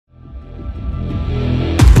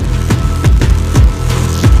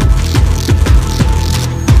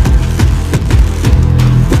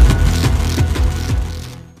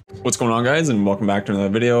What's going on, guys, and welcome back to another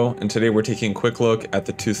video. And today we're taking a quick look at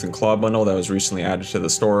the Tooth and Claw bundle that was recently added to the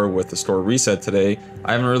store with the store reset today.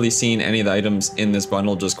 I haven't really seen any of the items in this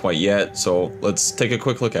bundle just quite yet, so let's take a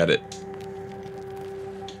quick look at it.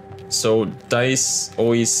 So DICE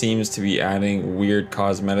always seems to be adding weird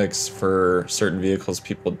cosmetics for certain vehicles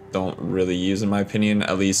people don't really use, in my opinion.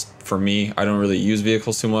 At least for me, I don't really use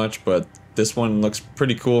vehicles too much, but this one looks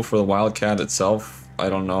pretty cool for the Wildcat itself.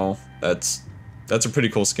 I don't know, that's a pretty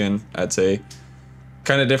cool skin, I'd say.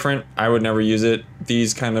 Kind of different. I would never use it.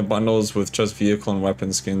 These kind of bundles with just vehicle and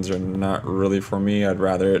weapon skins are not really for me. I'd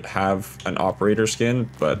rather it have an operator skin,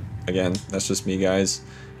 but again, that's just me, guys.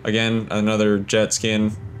 Again, another jet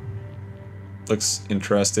skin. Looks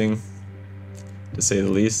interesting, to say the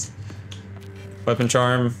least. Weapon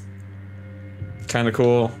charm, kind of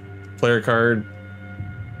cool. Player card,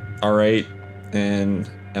 alright. And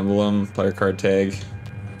emblem, player card tag.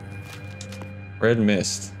 Red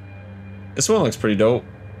Mist. This one looks pretty dope.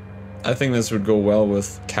 I think this would go well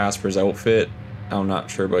with Casper's outfit. I'm not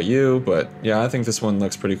sure about you, but yeah, I think this one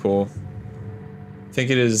looks pretty cool. I think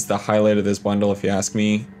it is the highlight of this bundle, if you ask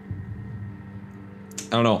me.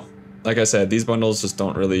 I don't know. Like I said, these bundles just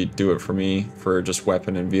don't really do it for me for just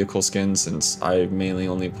weapon and vehicle skins, since I mainly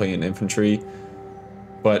only play in infantry.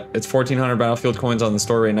 But it's 1,400 Battlefield coins on the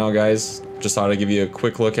store right now, guys. Just thought I'd give you a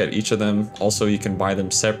quick look at each of them. Also, you can buy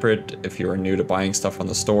them separate if you are new to buying stuff on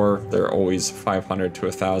the store. They're always 500 to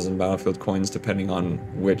 1,000 Battlefield coins, depending on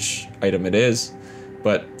which item it is.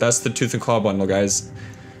 But that's the Tooth and Claw bundle, guys.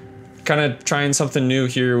 Kind of trying something new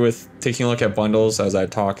here with taking a look at bundles as I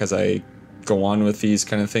go on with these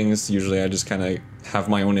kind of things. Usually I just kind of have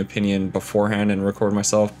my own opinion beforehand and record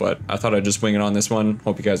myself, but I thought I'd just wing it on this one.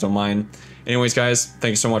 Hope you guys don't mind. Anyways, guys,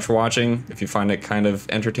 thank you so much for watching. If you find it kind of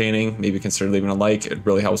entertaining, maybe consider leaving a like. It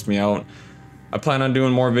really helps me out. I plan on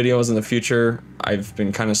doing more videos in the future. I've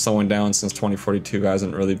been kind of slowing down since 2042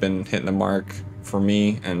 hasn't really been hitting the mark for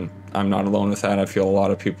me, and I'm not alone with that. I feel a lot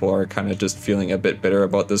of people are kind of just feeling a bit bitter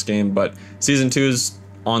about this game, but Season 2 is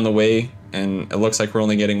on the way, and it looks like we're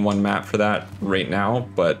only getting one map for that right now,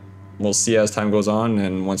 but we'll see as time goes on,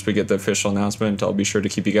 and once we get the official announcement, I'll be sure to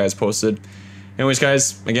keep you guys posted. Anyways,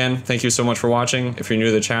 guys, again, thank you so much for watching. If you're new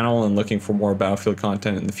to the channel and looking for more Battlefield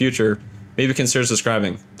content in the future, maybe consider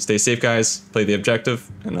subscribing. Stay safe, guys, play the objective,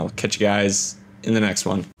 and I'll catch you guys in the next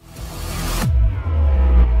one.